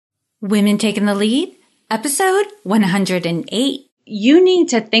Women Taking the Lead, episode 108. You need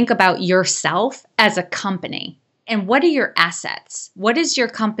to think about yourself as a company. And what are your assets? What does your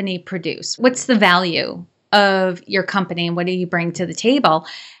company produce? What's the value of your company and what do you bring to the table?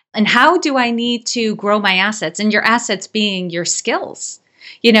 And how do I need to grow my assets? And your assets being your skills,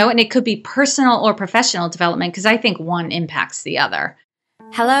 and it could be personal or professional development because I think one impacts the other.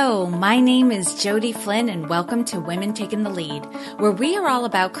 Hello, my name is Jody Flynn and welcome to Women Taking the Lead, where we are all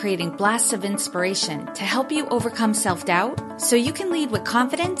about creating blasts of inspiration to help you overcome self-doubt so you can lead with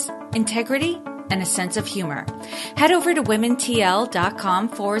confidence, integrity, and a sense of humor. Head over to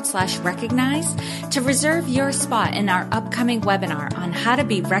womentl.com/recognize to reserve your spot in our upcoming webinar on how to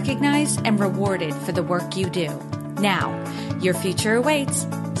be recognized and rewarded for the work you do. Now, your future awaits,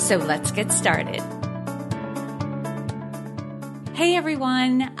 so let's get started. Hey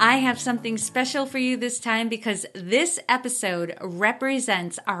everyone, I have something special for you this time because this episode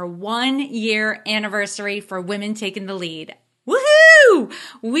represents our 1-year anniversary for Women Taking the Lead. Woohoo!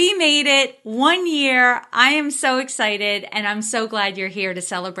 We made it 1 year. I am so excited and I'm so glad you're here to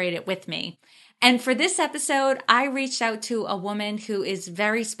celebrate it with me. And for this episode, I reached out to a woman who is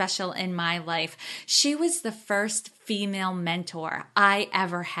very special in my life. She was the first female mentor I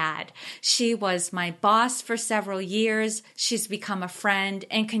ever had. She was my boss for several years. She's become a friend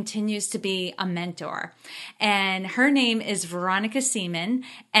and continues to be a mentor. And her name is Veronica Seaman,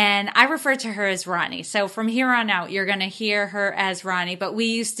 and I refer to her as Ronnie. So from here on out, you're going to hear her as Ronnie, but we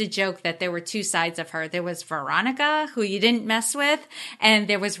used to joke that there were two sides of her. There was Veronica, who you didn't mess with, and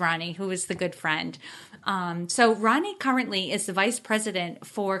there was Ronnie, who was the good friend. So Ronnie currently is the vice president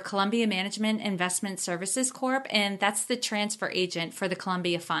for Columbia Management Investment Services Corp, and that's the transfer agent for the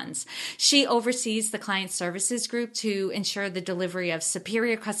Columbia funds. She oversees the client services group to ensure the delivery of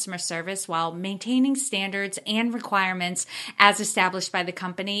superior customer service while maintaining standards and requirements as established by the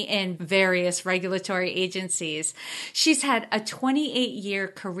company in various regulatory agencies. She's had a 28-year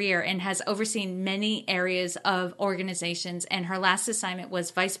career and has overseen many areas of organizations, and her last assignment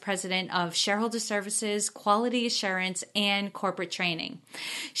was vice president of shareholder services, quality assurance, and corporate training.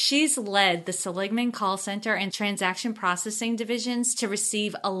 She's led the Seligman Call Center and Transaction Processing divisions to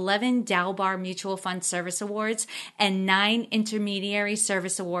receive 11 Dalbar Mutual Fund Service Awards and 9 Intermediary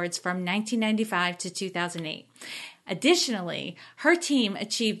Service Awards from 1995 to 2008. Additionally, her team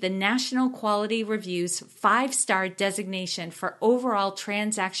achieved the National Quality Review's 5-star designation for overall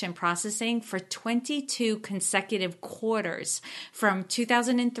transaction processing for 22 consecutive quarters from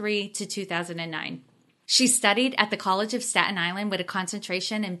 2003 to 2009. She studied at the College of Staten Island with a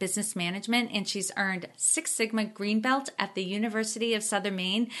concentration in business management, and she's earned Six Sigma Green Belt at the University of Southern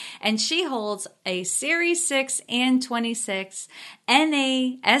Maine, and she holds a Series 6 and 26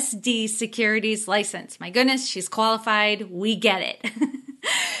 NASD securities license. My goodness, she's qualified. We get it.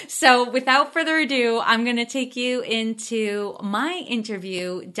 So without further ado, I'm going to take you into my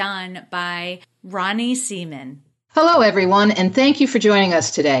interview done by Ronnie Seaman. Hello, everyone, and thank you for joining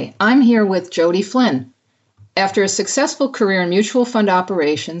us today. I'm here with Jody Flynn. After a successful career in mutual fund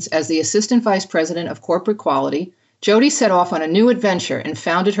operations as the Assistant Vice President of Corporate Quality, Jody set off on a new adventure and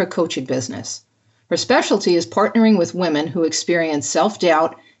founded her coaching business. Her specialty is partnering with women who experience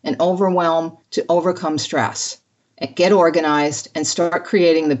self-doubt and overwhelm to overcome stress, get organized, and start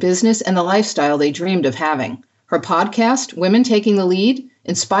creating the business and the lifestyle they dreamed of having. Her podcast, Women Taking the Lead,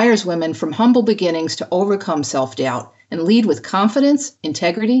 inspires women from humble beginnings to overcome self-doubt and lead with confidence,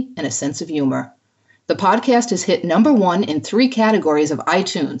 integrity, and a sense of humor. The podcast has hit #1 in 3 categories of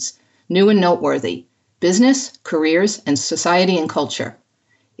iTunes, new and noteworthy: business, careers, and society and culture.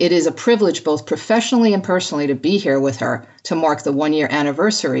 It is a privilege both professionally and personally to be here with her to mark the 1-year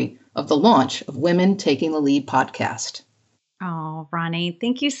anniversary of the launch of Women Taking the Lead podcast. Oh, Ronnie,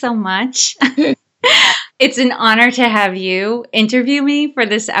 thank you so much. It's an honor to have you interview me for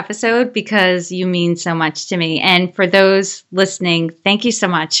this episode because you mean so much to me. And for those listening, thank you so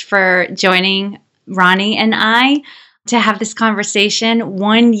much for joining Ronnie and I to have this conversation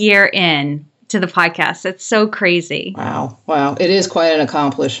 1 year in to the podcast. It's so crazy. Wow. It is quite an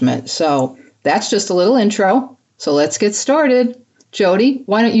accomplishment. So that's just a little intro. So let's get started. Jody,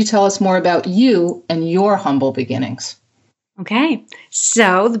 why don't you tell us more about you and your humble beginnings? Okay.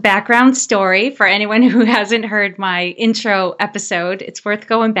 So the background story for anyone who hasn't heard my intro episode, it's worth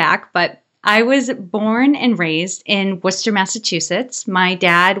going back, but I was born and raised in Worcester, Massachusetts. My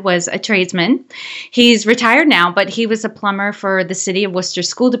dad was a tradesman. He's retired now, but he was a plumber for the City of Worcester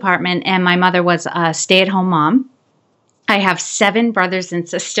School Department, and my mother was a stay-at-home mom. I have 7 brothers and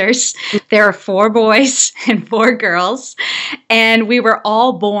sisters. There are 4 boys and 4 girls, and we were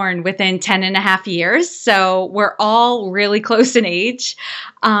all born within 10 and a half years. So we're all really close in age.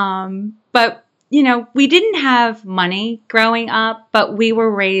 But, we didn't have money growing up, but we were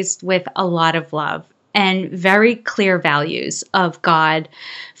raised with a lot of love and very clear values of God,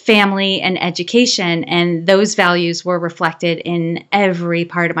 family, and education. And those values were reflected in every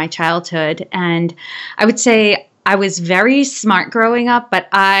part of my childhood. And I would say I was very smart growing up, but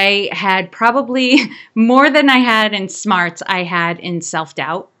I had probably more than I had in smarts, I had in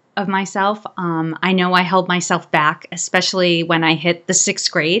self-doubt of myself. I know I held myself back, especially when I hit the 6th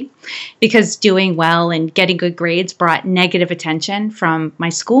grade, because doing well and getting good grades brought negative attention from my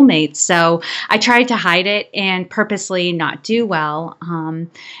schoolmates. So I tried to hide it and purposely not do well.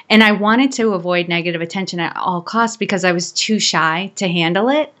 And I wanted to avoid negative attention at all costs because I was too shy to handle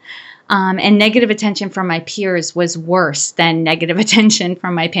it. And negative attention from my peers was worse than negative attention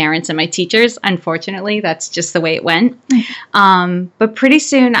from my parents and my teachers. Unfortunately, that's just the way it went. But pretty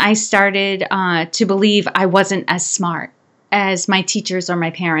soon I started to believe I wasn't as smart as my teachers or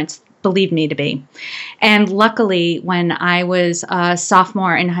my parents believed me to be. And luckily, when I was a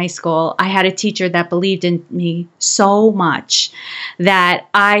sophomore in high school, I had a teacher that believed in me so much that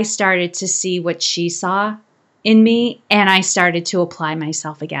I started to see what she saw in me, and I started to apply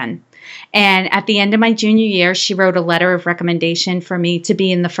myself again. And at the end of my junior year, she wrote a letter of recommendation for me to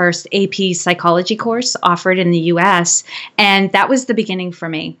be in the first AP psychology course offered in the U.S. And that was the beginning for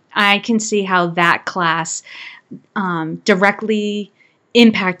me. I can see how that class directly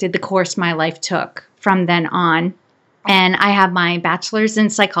impacted the course my life took from then on. And I have my bachelor's in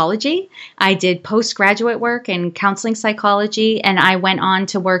psychology. I did postgraduate work in counseling psychology, and I went on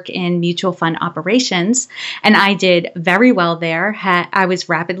to work in mutual fund operations. And I did very well there. I was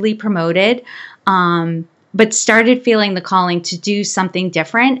rapidly promoted, but started feeling the calling to do something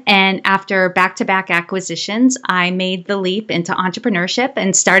different. And after back-to-back acquisitions, I made the leap into entrepreneurship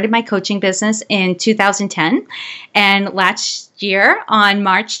and started my coaching business in 2010. And last year, on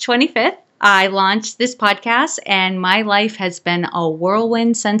March 25th, I launched this podcast, and my life has been a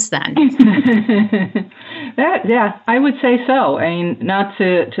whirlwind since then. Yeah, I would say so. I mean, not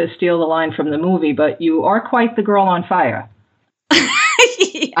to steal the line from the movie, but you are quite the girl on fire.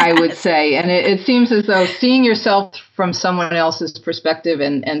 Yes. I would say. And it seems as though seeing yourself from someone else's perspective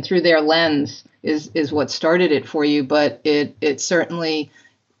and through their lens is what started it for you. But it certainly,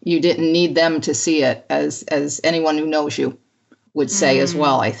 you didn't need them to see it, as anyone who knows you would say as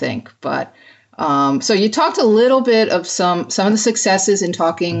well, I think. But so you talked a little bit of some of the successes in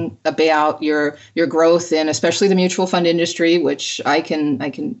talking about your growth in especially the mutual fund industry, which I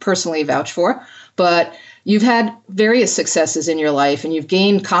can personally vouch for. But you've had various successes in your life, and you've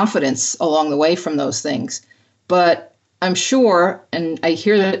gained confidence along the way from those things. But I'm sure, and I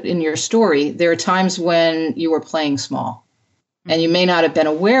hear that in your story, there are times when you were playing small, and you may not have been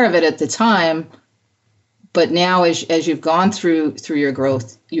aware of it at the time. But now, as you've gone through your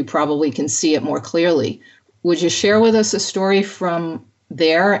growth, you probably can see it more clearly. Would you share with us a story from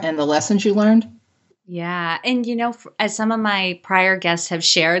there and the lessons you learned? Yeah. And, as some of my prior guests have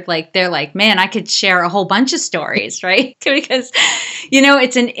shared, they're like, man, I could share a whole bunch of stories, right? Because,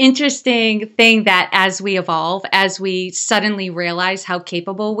 it's an interesting thing that as we evolve, as we suddenly realize how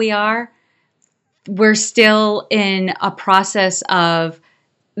capable we are, we're still in a process of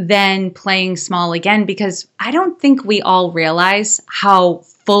then playing small again, because I don't think we all realize how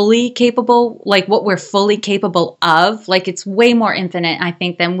fully capable, what we're fully capable of. It's way more infinite, I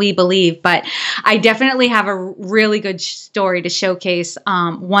think, than we believe. But I definitely have a really good story to showcase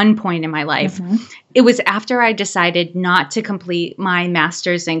one point in my life. Mm-hmm. It was after I decided not to complete my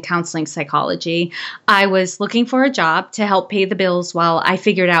master's in counseling psychology. I was looking for a job to help pay the bills while I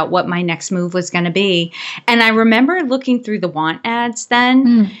figured out what my next move was going to be. And I remember looking through the want ads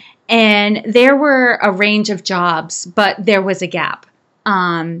then, and there were a range of jobs, but there was a gap.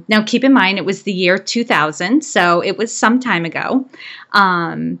 Now, keep in mind, it was the year 2000, so it was some time ago.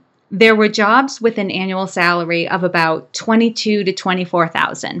 There were jobs with an annual salary of about $22,000 to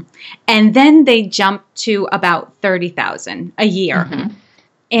 $24,000, and then they jumped to about $30,000 a year. Mm-hmm.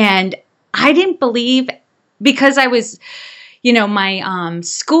 And I didn't believe, because I was, my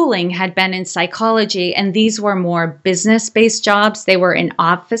schooling had been in psychology, and these were more business-based jobs. They were in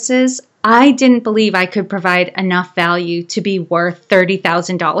offices. I didn't believe I could provide enough value to be worth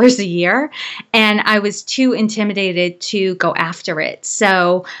 $30,000 a year, and I was too intimidated to go after it.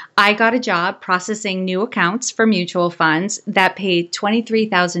 So I got a job processing new accounts for mutual funds that paid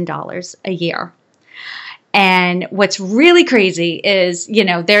 $23,000 a year. And what's really crazy is,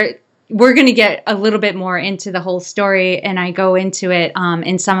 we're going to get a little bit more into the whole story, and I go into it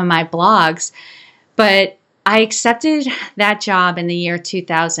in some of my blogs. But I accepted that job in the year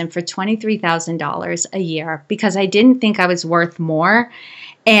 2000 for $23,000 a year because I didn't think I was worth more.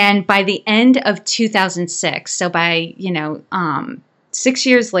 And by the end of 2006, so by, 6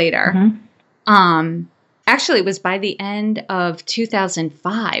 years later, actually it was by the end of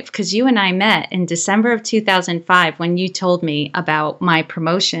 2005, because you and I met in December of 2005 when you told me about my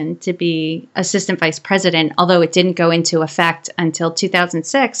promotion to be assistant vice president, although it didn't go into effect until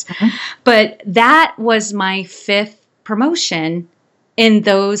 2006. But that was my 5th promotion in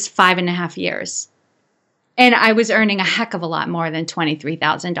those 5.5 years. And I was earning a heck of a lot more than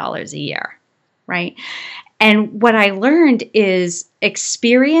 $23,000 a year, right? And what I learned is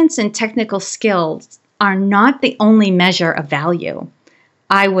experience and technical skills are not the only measure of value.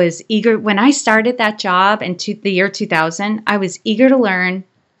 I was eager, when I started that job in the year 2000, I was eager to learn,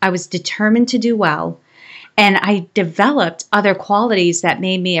 I was determined to do well, and I developed other qualities that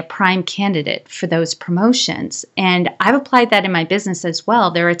made me a prime candidate for those promotions. And I've applied that in my business as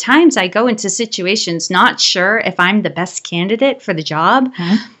well. There are times I go into situations not sure if I'm the best candidate for the job,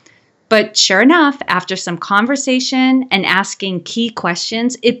 but sure enough, after some conversation and asking key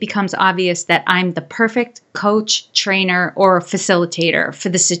questions, it becomes obvious that I'm the perfect coach, trainer, or facilitator for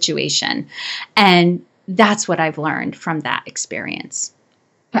the situation. And that's what I've learned from that experience.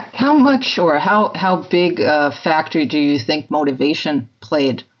 How much or how big a factor do you think motivation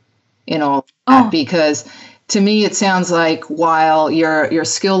played in all that? Because to me, it sounds like while your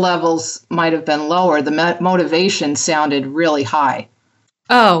skill levels might have been lower, the motivation sounded really high.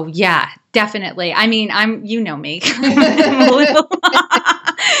 Oh, yeah, definitely. I mean, you know me. I'm a little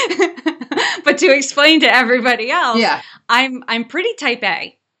but to explain to everybody else, I'm pretty type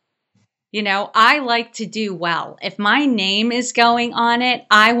A. I like to do well. If my name is going on it,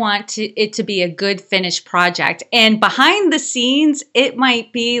 I want it to be a good finished project. And behind the scenes, it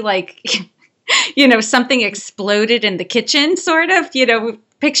might be like, something exploded in the kitchen, sort of,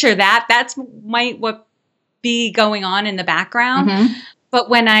 picture that. That's what be going on in the background. But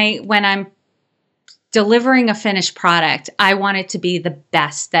when I'm delivering a finished product, I want it to be the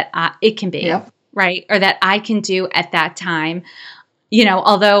best that it can be, right? Or that I can do at that time.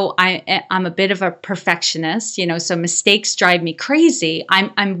 Although I'm a bit of a perfectionist, so mistakes drive me crazy.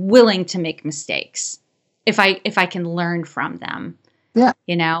 I'm willing to make mistakes if I can learn from them. Yeah.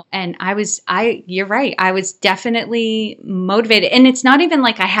 And you're right. I was definitely motivated. And it's not even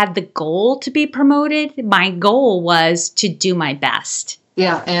like I had the goal to be promoted. My goal was to do my best.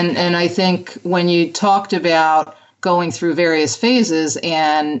 Yeah. And I think when you talked about going through various phases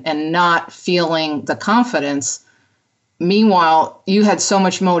and not feeling the confidence, meanwhile, you had so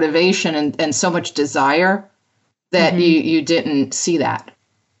much motivation and so much desire that you didn't see that.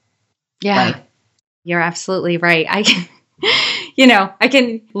 Yeah. Right? You're absolutely right. I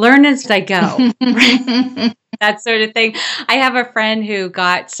can learn as I go, right? That sort of thing. I have a friend who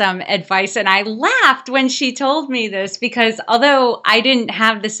got some advice, and I laughed when she told me this because although I didn't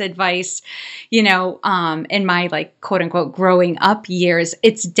have this advice, in my quote unquote growing up years,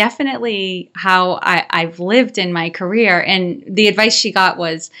 it's definitely how I've lived in my career. And the advice she got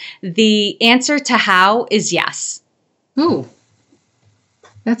was the answer to how is yes. Ooh,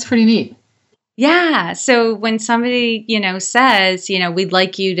 that's pretty neat. Yeah. So when somebody, says, we'd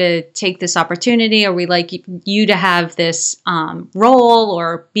like you to take this opportunity or we'd like you to have this role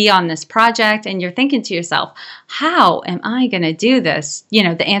or be on this project, and you're thinking to yourself, how am I going to do this?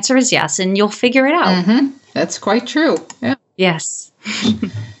 The answer is yes, and you'll figure it out. That's quite true. Yeah. Yes.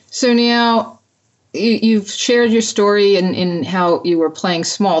 So now you've shared your story in how you were playing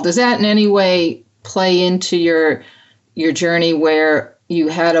small. Does that in any way play into your journey where you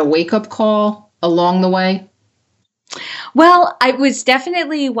had a wake-up call along the way? Well, I was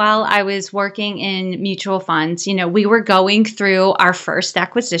definitely while I was working in mutual funds, we were going through our first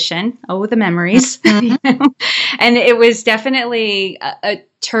acquisition. Oh, the memories. And it was definitely a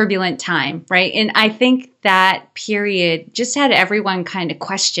turbulent time, right? And I think that period just had everyone kind of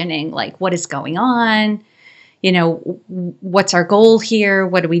questioning, what is going on? What's our goal here?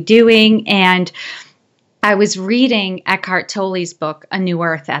 What are we doing? And I was reading Eckhart Tolle's book, A New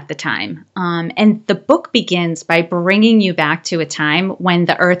Earth, at the time. And the book begins by bringing you back to a time when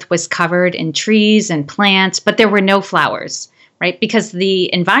the earth was covered in trees and plants, but there were no flowers, right? Because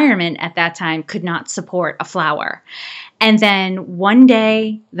the environment at that time could not support a flower. And then one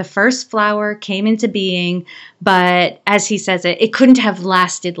day, the first flower came into being, but as he says it couldn't have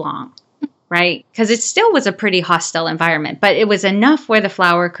lasted long. Right? Because it still was a pretty hostile environment, but it was enough where the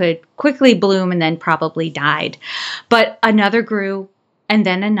flower could quickly bloom and then probably died. But another grew and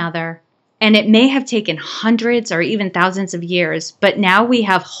then another. And it may have taken hundreds or even thousands of years, but now we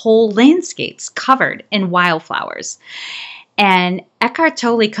have whole landscapes covered in wildflowers. And Eckhart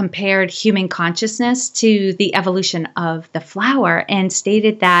Tolle compared human consciousness to the evolution of the flower and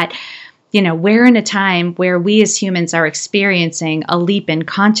stated that, we're in a time where we as humans are experiencing a leap in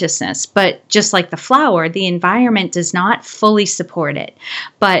consciousness. But just like the flower, the environment does not fully support it.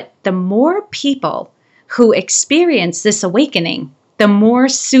 But the more people who experience this awakening, the more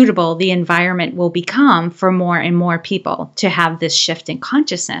suitable the environment will become for more and more people to have this shift in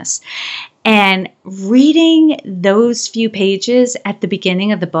consciousness. And reading those few pages at the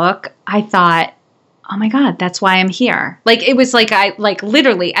beginning of the book, I thought, oh my God, that's why I'm here. It was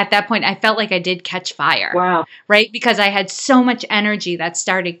literally at that point, I felt like I did catch fire. Wow. Right? Because I had so much energy that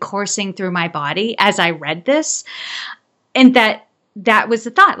started coursing through my body as I read this. And that was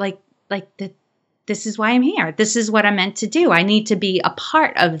the thought, this is why I'm here. This is what I'm meant to do. I need to be a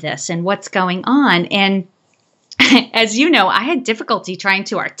part of this and what's going on. And as you know, I had difficulty trying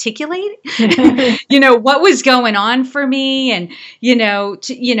to articulate, what was going on for me and,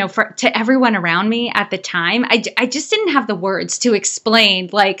 to everyone around me at the time. I just didn't have the words to explain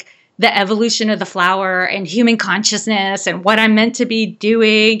the evolution of the flower and human consciousness and what I'm meant to be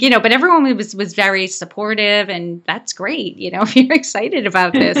doing, but everyone was very supportive, and that's great. If you're excited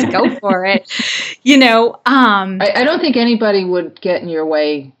about this, go for it. I don't think anybody would get in your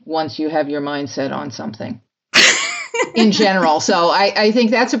way once you have your mindset on something in general. So I think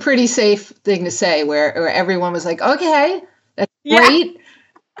that's a pretty safe thing to say where everyone was like, okay, that's great.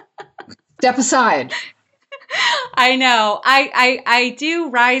 Step aside. I know. I do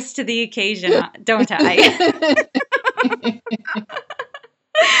rise to the occasion, don't I?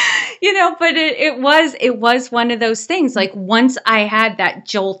 But it was one of those things. Once I had that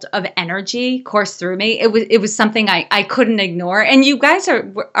jolt of energy course through me, it was something I couldn't ignore. And you guys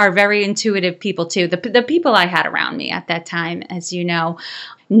are very intuitive people too. The people I had around me at that time, as you know,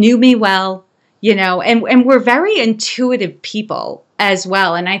 knew me well, and we're very intuitive people as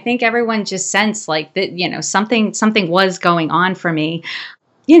well. And I think everyone just sensed that, something was going on for me.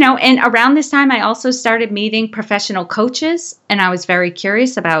 And around this time, I also started meeting professional coaches, and I was very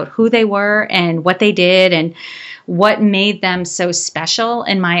curious about who they were and what they did and what made them so special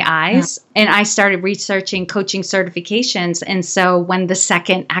in my eyes. And I started researching coaching certifications. And so when the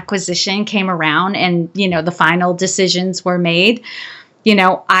second acquisition came around and, the final decisions were made,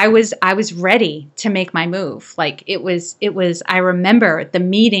 I was ready to make my move. I remember the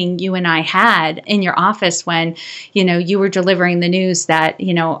meeting you and I had in your office when, you were delivering the news that,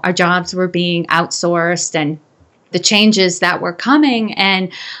 our jobs were being outsourced and the changes that were coming.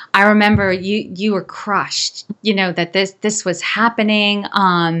 And I remember you were crushed, that this was happening.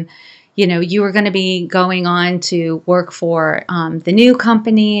 You were going to be going on to work for the new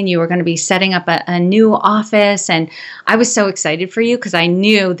company, and you were going to be setting up a new office. And I was so excited for you because I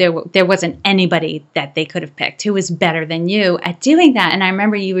knew there wasn't anybody that they could have picked who was better than you at doing that. And I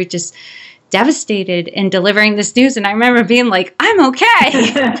remember you were just devastated in delivering this news. And I remember being like, I'm okay.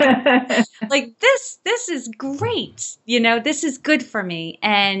 This is great. This is good for me.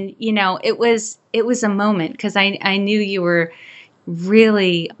 And, it was a moment because I knew you were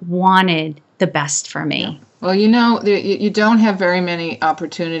really wanted the best for me. Well, you don't have very many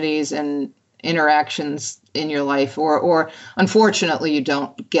opportunities and interactions in your life, or unfortunately, you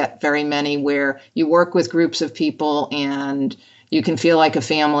don't get very many where you work with groups of people and you can feel like a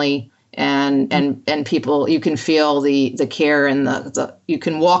family and people, you can feel the care and the you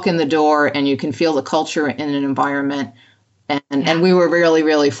can walk in the door and you can feel the culture in an environment. And we were really,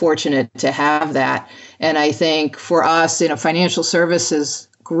 really fortunate to have that. And I think for us in a financial services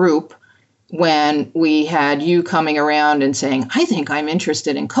group, when we had you coming around and saying, I think I'm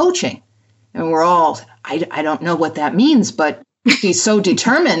interested in coaching. And we're all, I don't know what that means, but she's so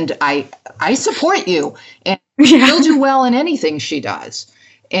determined. I support you. And she'll do well in anything she does.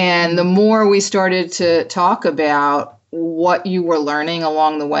 And the more we started to talk about what you were learning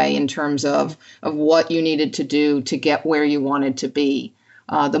along the way in terms of what you needed to do to get where you wanted to be.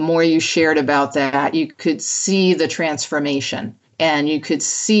 The more you shared about that, you could see the transformation and you could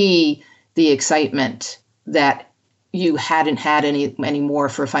see the excitement that you hadn't had anymore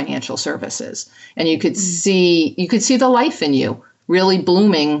for financial services. And you could see the life in you really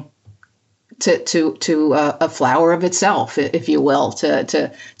blooming to a flower of itself, if you will,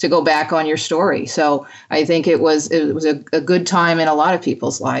 to go back on your story. So I think it was a good time in a lot of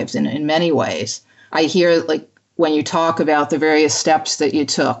people's lives in many ways. I hear when you talk about the various steps that you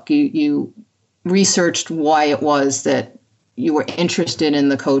took, you researched why it was that you were interested in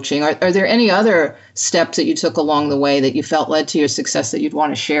the coaching. Are there any other steps that you took along the way that you felt led to your success that you'd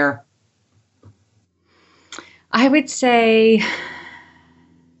want to share? I would say,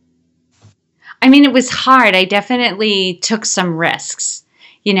 I mean, it was hard. I definitely took some risks.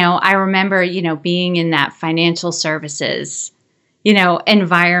 I remember, being in that financial services,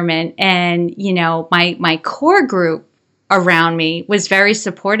 environment, and, my core group around me was very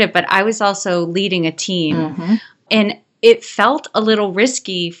supportive, but I was also leading a team. Mm-hmm. And it felt a little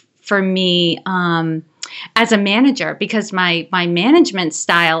risky for me as a manager, because my management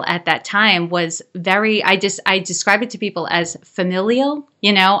style at that time was very, I describe it to people as familial.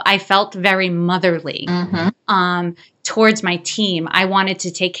 I felt very motherly towards my team. I wanted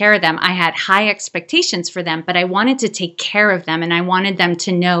to take care of them. I had high expectations for them, but I wanted to take care of them, and I wanted them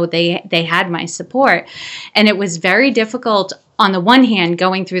to know they had my support. And it was very difficult, on the one hand,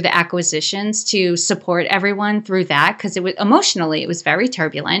 going through the acquisitions to support everyone through that, because it was emotionally, it was very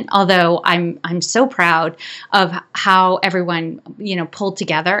turbulent. Although I'm so proud of how everyone, pulled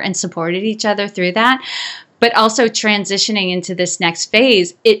together and supported each other through that. But also transitioning into this next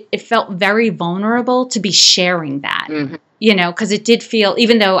phase, it felt very vulnerable to be sharing that, because it did feel,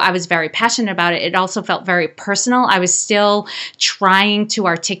 even though I was very passionate about it, it also felt very personal. I was still trying to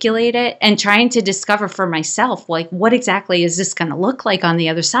articulate it and trying to discover for myself, like, what exactly is this going to look like on the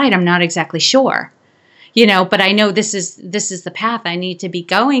other side? I'm not exactly sure, but I know this is the path I need to be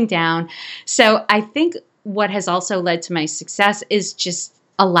going down. So I think what has also led to my success is just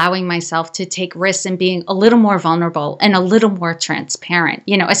allowing myself to take risks and being a little more vulnerable and a little more transparent,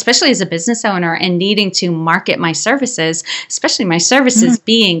 especially as a business owner and needing to market my services, especially my services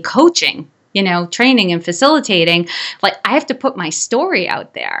being coaching, training and facilitating. Like, I have to put my story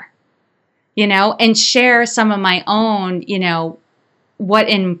out there, and share some of my own, what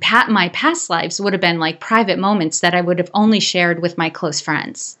in my past lives would have been like private moments that I would have only shared with my close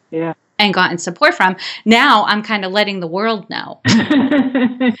friends. Yeah. And gotten support from. Now I'm kind of letting the world know,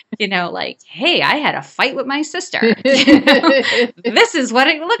 like, hey, I had a fight with my sister. This is what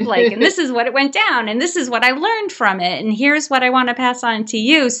it looked like, and this is what it went down, and this is what I learned from it, and here's what I want to pass on to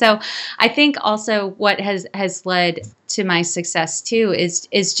you. So I think also what has led to my success too is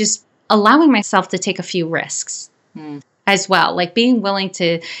just allowing myself to take a few risks as well, like being willing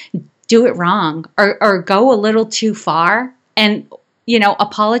to do it wrong or go a little too far, and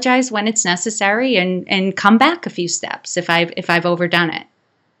apologize when it's necessary, and come back a few steps if I've overdone it.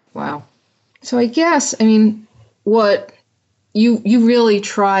 Wow. So I guess, what you really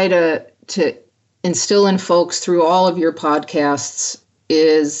try to instill in folks through all of your podcasts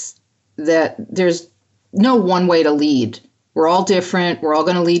is that there's no one way to lead. We're all different. We're all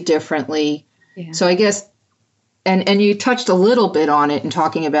going to lead differently. Yeah. So I guess, and you touched a little bit on it in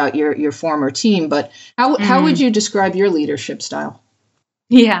talking about your former team, but how would you describe your leadership style?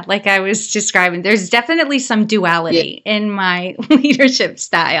 Yeah, like I was describing, there's definitely some duality in my leadership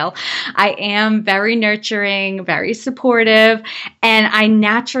style. I am very nurturing, very supportive, and I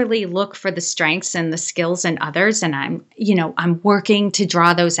naturally look for the strengths and the skills in others. And I'm working to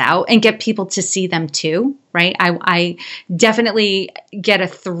draw those out and get people to see them too, right? I definitely get a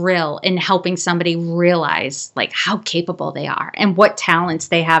thrill in helping somebody realize like how capable they are and what talents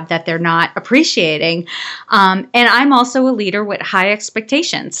they have that they're not appreciating. And I'm also a leader with high expectations.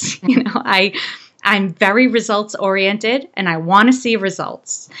 I'm very results oriented, and I want to see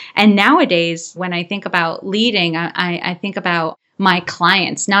results. And nowadays, when I think about leading, I think about my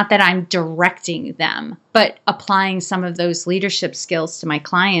clients, not that I'm directing them, but applying some of those leadership skills to my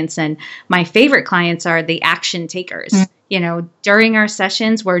clients. And my favorite clients are the action takers. During our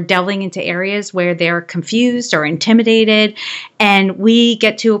sessions, we're delving into areas where they're confused or intimidated, and we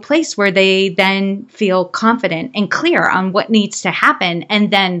get to a place where they then feel confident and clear on what needs to happen, and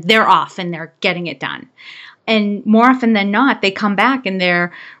then they're off and they're getting it done. And more often than not, they come back and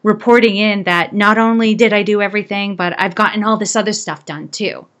they're reporting in that not only did I do everything, but I've gotten all this other stuff done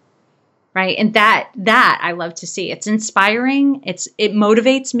too. Right. And that I love to see. It's inspiring. It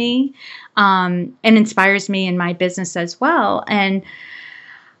motivates me and inspires me in my business as well. And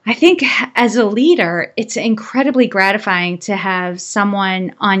I think as a leader, it's incredibly gratifying to have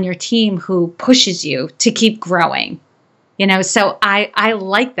someone on your team who pushes you to keep growing. So I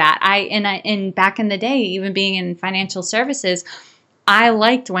like that. And back in the day, even being in financial services, I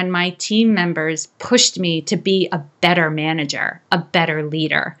liked when my team members pushed me to be a better manager, a better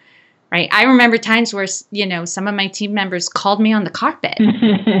leader. Right. I remember times where, some of my team members called me on the carpet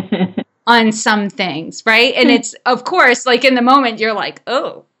on some things. Right. And it's, of course, like in the moment, you're like,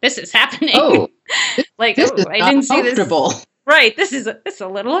 oh, this is happening. Oh, like, this is I didn't see this. Right. This is a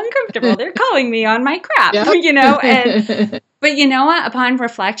little uncomfortable. They're calling me on my crap, Yep. and But you know what? Upon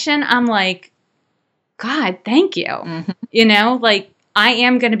reflection, I'm like, God, thank you. You know, like I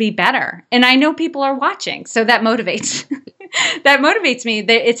am going to be better. And I know people are watching. So that motivates. That motivates me.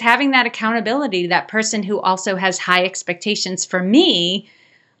 It's having that accountability, that person who also has high expectations for me.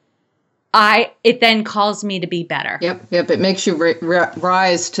 It then calls me to be better. Yep. It makes you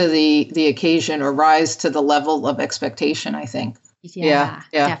rise to the occasion or rise to the level of expectation, I think. Yeah,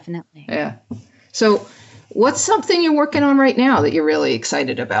 definitely. Yeah. So what's something you're working on right now that you're really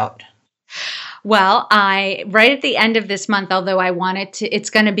excited about? Well, right at the end of this month, although I want it's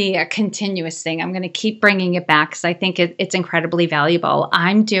going to be a continuous thing. I'm going to keep bringing it back because I think it's incredibly valuable.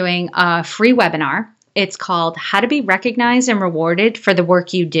 I'm doing a free webinar. It's called How to Be Recognized and Rewarded for the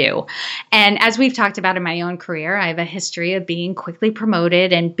Work You Do. And as we've talked about in my own career, I have a history of being quickly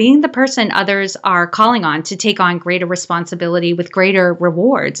promoted and being the person others are calling on to take on greater responsibility with greater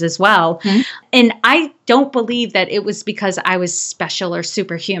rewards as well. Mm-hmm. And I don't believe that it was because I was special or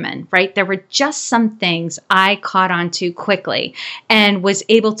superhuman, right? There were just some things I caught on to quickly and was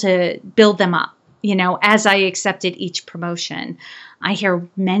able to build them up, you know, as I accepted each promotion. I hear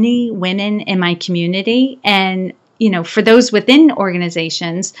many women in my community and, you know, for those within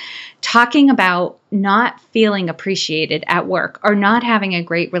organizations talking about not feeling appreciated at work or not having a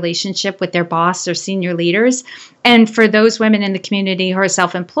great relationship with their boss or senior leaders. And for those women in the community who are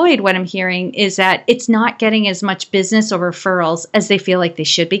self-employed, what I'm hearing is that it's not getting as much business or referrals as they feel like they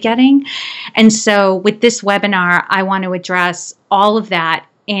should be getting. And so with this webinar, I want to address all of that.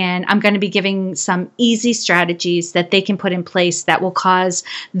 And I'm going to be giving some easy strategies that they can put in place that will cause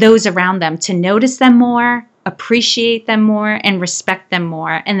those around them to notice them more, appreciate them more, and respect them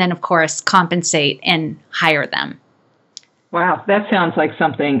more. And then, of course, compensate and hire them. Wow, that sounds like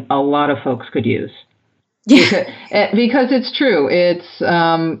something a lot of folks could use. Because it's true.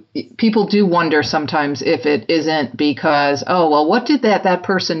 It's people do wonder sometimes if it isn't because, oh, well, what did that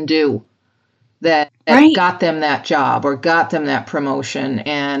person do that right. got them that job or got them that promotion?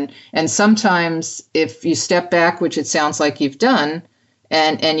 And sometimes if you step back, which it sounds like you've done,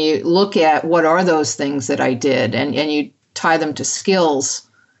 and you look at what are those things that I did, and you tie them to skills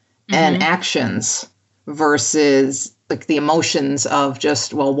and actions versus like the emotions of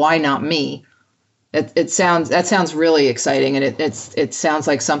just, well, why not me? That sounds really exciting, and it sounds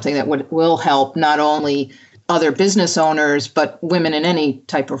like something that will help not only other business owners but women in any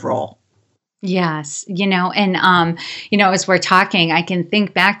type of role. Yes. You know, and, as we're talking, I can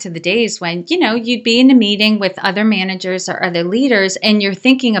think back to the days when, you'd be in a meeting with other managers or other leaders and you're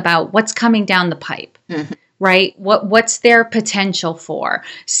thinking about what's coming down the pipe, right? What's their potential for?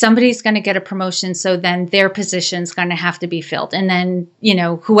 Somebody's going to get a promotion. So then their position's going to have to be filled. And then,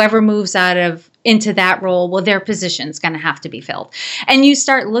 whoever moves into that role, well, their position's going to have to be filled. And you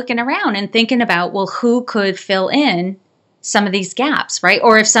start looking around and thinking about, well, who could fill in some of these gaps, right?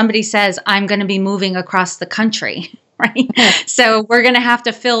 Or if somebody says, I'm going to be moving across the country, right? So we're going to have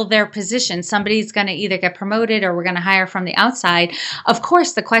to fill their position. Somebody's going to either get promoted or we're going to hire from the outside. Of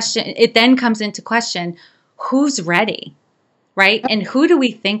course, it then comes into question, who's ready, right? And who do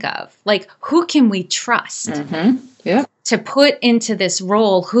we think of? Like, who can we trust to put into this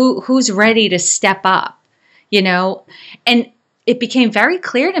role? Who's ready to step up, And it became very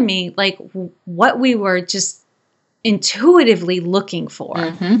clear to me, like, what we were just intuitively looking for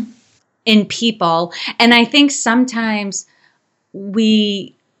in people. And I think sometimes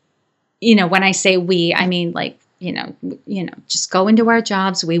we, when I say we, I mean like, just go into our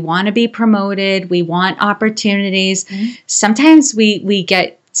jobs. We want to be promoted. We want opportunities. Sometimes we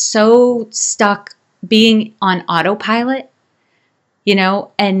get so stuck being on autopilot,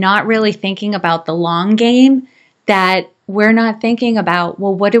 and not really thinking about the long game that we're not thinking about,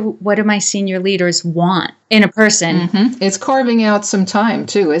 well, what do my senior leaders want in a person? It's carving out some time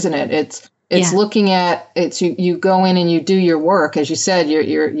too, isn't it? It's looking at you go in and you do your work, as you said,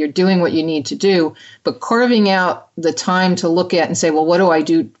 you're doing what you need to do, but carving out the time to look at and say, well, what do I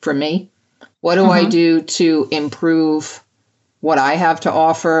do for me? What do I do to improve what I have to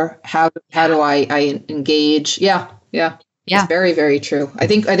offer? How do I engage? Yeah. It's very, very true. I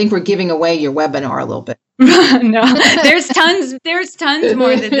think we're giving away your webinar a little bit. No, there's tons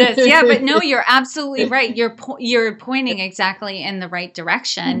more than this. Yeah, but no, you're absolutely right. You're pointing exactly in the right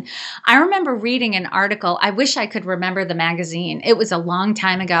direction. I remember reading an article. I wish I could remember the magazine. It was a long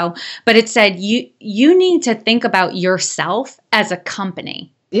time ago, but it said you need to think about yourself as a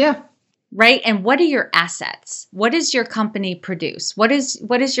company. Yeah. Right? And what are your assets? What does your company produce? What's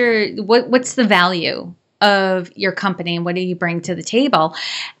the value of your company and what do you bring to the table?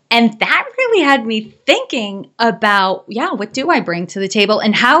 And that really had me thinking about, what do I bring to the table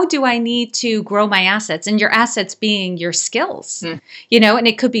and how do I need to grow my assets? And your assets being your skills, and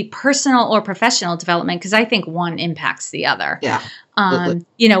it could be personal or professional development, because I think one impacts the other. Yeah.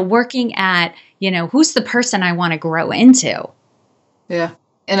 Working at, who's the person I want to grow into? Yeah.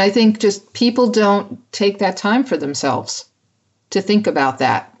 And I think just people don't take that time for themselves to think about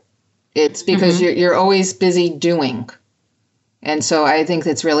that. It's because you're always busy doing. And so I think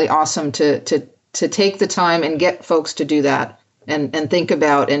it's really awesome to take the time and get folks to do that and think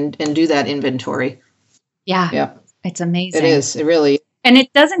about and do that inventory. Yeah. Yep. It's amazing. It is. It really is. And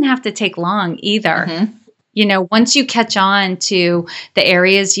it doesn't have to take long either. Once you catch on to the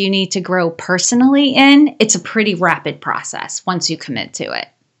areas you need to grow personally in, it's a pretty rapid process once you commit to it.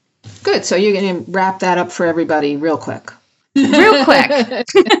 Good. So you're going to wrap that up for everybody real quick. Real quick.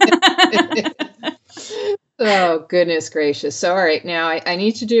 Oh, goodness gracious. So, all right, now I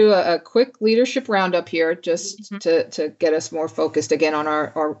need to do a quick leadership roundup here just to get us more focused again on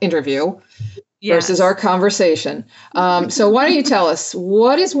our interview versus our conversation. So why don't you tell us,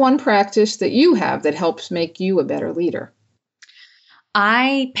 what is one practice that you have that helps make you a better leader?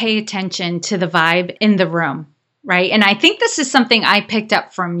 I pay attention to the vibe in the room. Right. And I think this is something I picked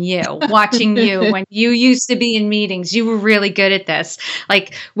up from you, watching you when you used to be in meetings. You were really good at this.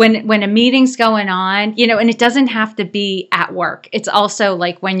 Like when a meeting's going on, and it doesn't have to be at work. It's also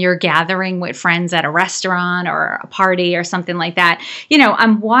like when you're gathering with friends at a restaurant or a party or something like that.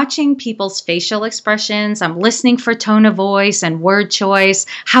 I'm watching people's facial expressions. I'm listening for tone of voice and word choice,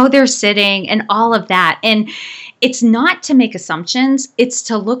 how they're sitting and all of that. And it's not to make assumptions. It's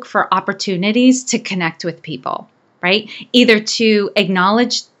to look for opportunities to connect with people, right? Either to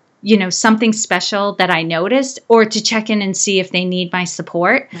acknowledge, something special that I noticed or to check in and see if they need my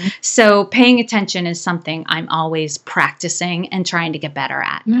support. Mm-hmm. So paying attention is something I'm always practicing and trying to get better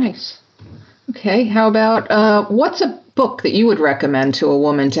at. Nice. Okay. How about what's a book that you would recommend to a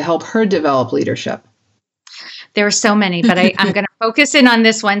woman to help her develop leadership? There are so many, but I'm going to focus in on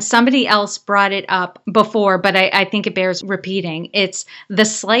this one. Somebody else brought it up before, but I think it bears repeating. It's The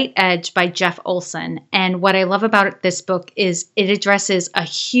Slight Edge by Jeff Olson. And what I love about this book is it addresses a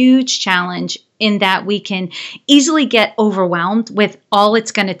huge challenge in that we can easily get overwhelmed with all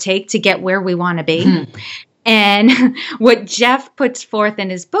it's going to take to get where we want to be. Mm-hmm. And what Jeff puts forth in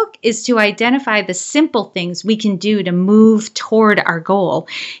his book is to identify the simple things we can do to move toward our goal.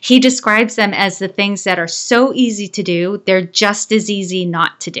 He describes them as the things that are so easy to do, they're just as easy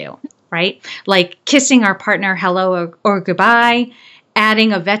not to do, right? Like kissing our partner hello or goodbye,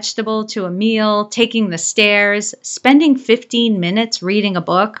 adding a vegetable to a meal, taking the stairs, spending 15 minutes reading a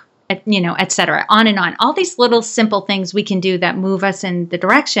book, et cetera, on and on. All these little simple things we can do that move us in the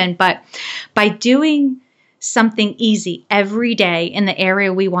direction. But by doing something easy every day in the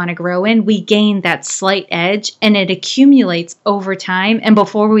area we want to grow in, we gain that slight edge and it accumulates over time. And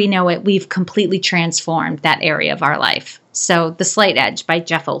before we know it, we've completely transformed that area of our life. So The Slight Edge by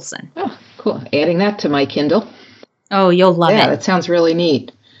Jeff Olson. Oh, cool. Adding that to my Kindle. Oh, you'll love it. Yeah, that sounds really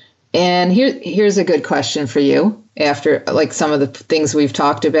neat. And here's a good question for you after like some of the things we've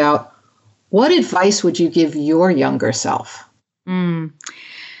talked about. What advice would you give your younger self? Don't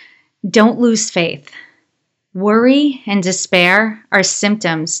lose faith. Worry and despair are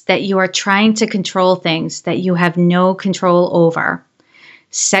symptoms that you are trying to control things that you have no control over.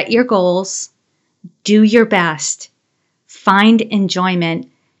 Set your goals, do your best, find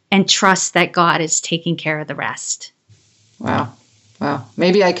enjoyment, and trust that God is taking care of the rest. Wow.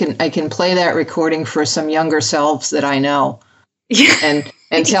 Maybe I can play that recording for some younger selves that I know.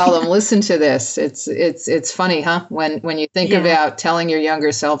 and tell them, listen to this. It's funny, huh? When you think about telling your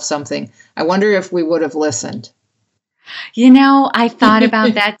younger self something, I wonder if we would have listened. I thought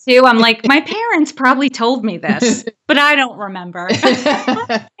about that too. I'm like, my parents probably told me this, but I don't remember.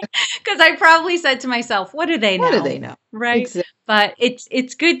 Because I probably said to myself, what do they know? What do they know? Right. Exactly. But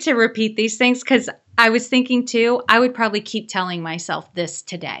it's good to repeat these things because I was thinking too, I would probably keep telling myself this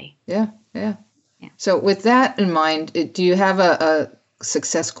today. Yeah. So with that in mind, do you have a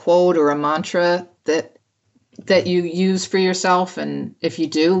success quote or a mantra that you use for yourself? And if you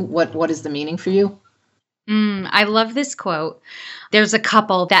do, what is the meaning for you? I love this quote. There's a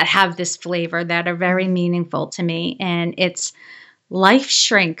couple that have this flavor that are very meaningful to me. And it's, life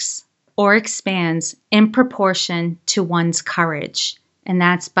shrinks or expands in proportion to one's courage. And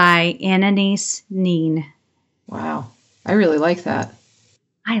that's by Ananias Nin. Wow. I really like that.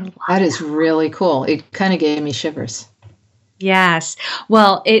 I love that. Is really cool. It kind of gave me shivers. Yes.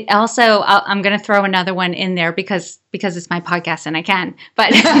 Well, it also, I'm going to throw another one in there because it's my podcast and I can,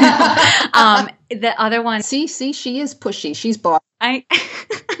 but the other one. See, she is pushy. She's bossy. I'm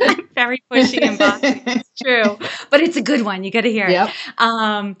very pushy and bossy. It's true, but it's a good one. You got to hear Yep.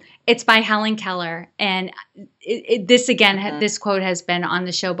 it. It's by Helen Keller. And this again, this quote has been on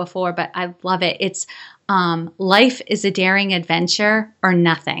the show before, but I love it. It's, life is a daring adventure or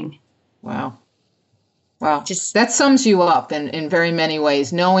nothing. Wow. That sums you up in very many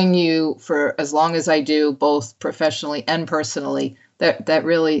ways. Knowing you for as long as I do, both professionally and personally, that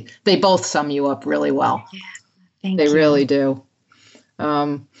really, they both sum you up really well. Yeah, thank you. They really do.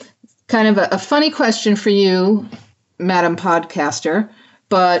 Kind of a funny question for you, Madam Podcaster,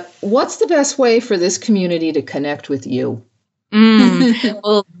 but what's the best way for this community to connect with you?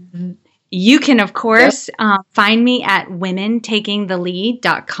 Well, you can, of course, find me at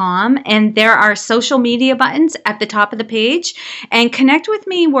womentakingthelead.com. And there are social media buttons at the top of the page. And connect with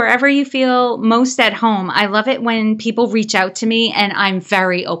me wherever you feel most at home. I love it when people reach out to me, and I'm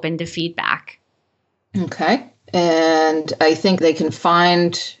very open to feedback. Okay. And I think they can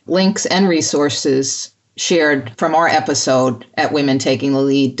find links and resources shared from our episode at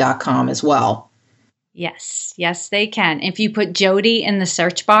womentakingthelead.com as well. Yes, they can. If you put Jody in the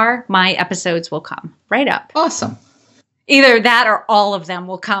search bar, my episodes will come right up. Awesome. Either that or all of them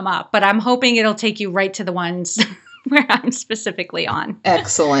will come up, but I'm hoping it'll take you right to the ones where I'm specifically on.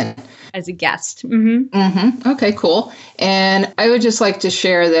 Excellent. As a guest. Mm-hmm. Okay, cool. And I would just like to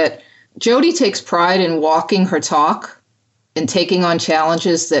share that Jody takes pride in walking her talk and taking on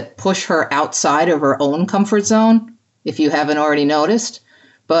challenges that push her outside of her own comfort zone, if you haven't already noticed.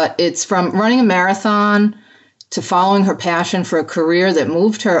 But it's from running a marathon to following her passion for a career that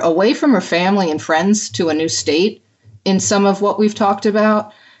moved her away from her family and friends to a new state in some of what we've talked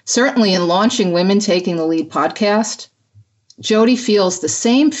about. Certainly in launching Women Taking the Lead podcast, Jody feels the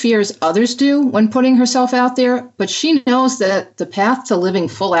same fears others do when putting herself out there, but she knows that the path to living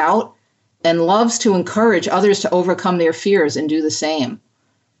full out and loves to encourage others to overcome their fears and do the same.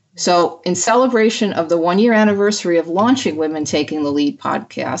 So in celebration of the 1-year anniversary of launching Women Taking the Lead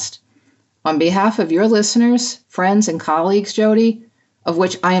podcast, on behalf of your listeners, friends, and colleagues, Jody, of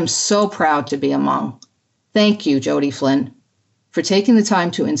which I am so proud to be among, thank you, Jody Flynn, for taking the time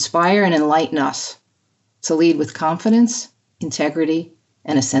to inspire and enlighten us to lead with confidence, integrity,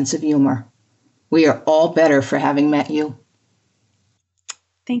 and a sense of humor. We are all better for having met you.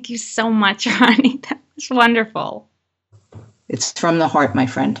 Thank you so much, Ronnie. That was wonderful. It's from the heart, my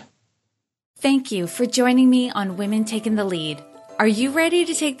friend. Thank you for joining me on Women Taking the Lead. Are you ready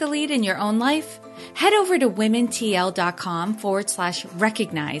to take the lead in your own life? Head over to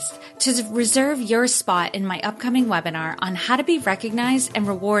womentl.com/recognized to reserve your spot in my upcoming webinar on how to be recognized and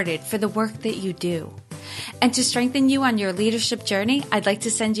rewarded for the work that you do. And to strengthen you on your leadership journey, I'd like to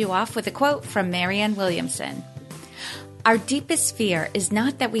send you off with a quote from Marianne Williamson. Our deepest fear is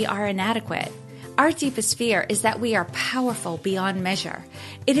not that we are inadequate. Our deepest fear is that we are powerful beyond measure.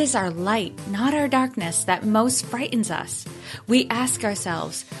 It is our light, not our darkness, that most frightens us. We ask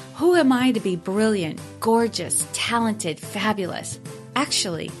ourselves, who am I to be brilliant, gorgeous, talented, fabulous?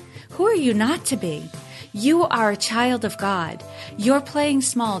 Actually, who are you not to be? You are a child of God. Your playing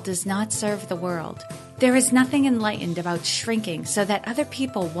small does not serve the world. There is nothing enlightened about shrinking so that other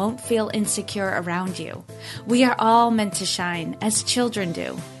people won't feel insecure around you. We are all meant to shine, as children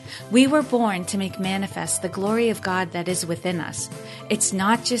do. We were born to make manifest the glory of God that is within us. It's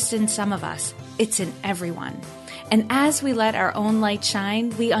not just in some of us, it's in everyone. And as we let our own light shine,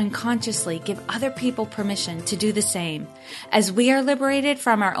 we unconsciously give other people permission to do the same. As we are liberated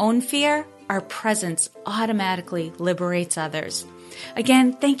from our own fear, our presence automatically liberates others.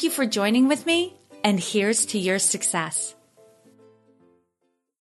 Again, thank you for joining with me, and here's to your success.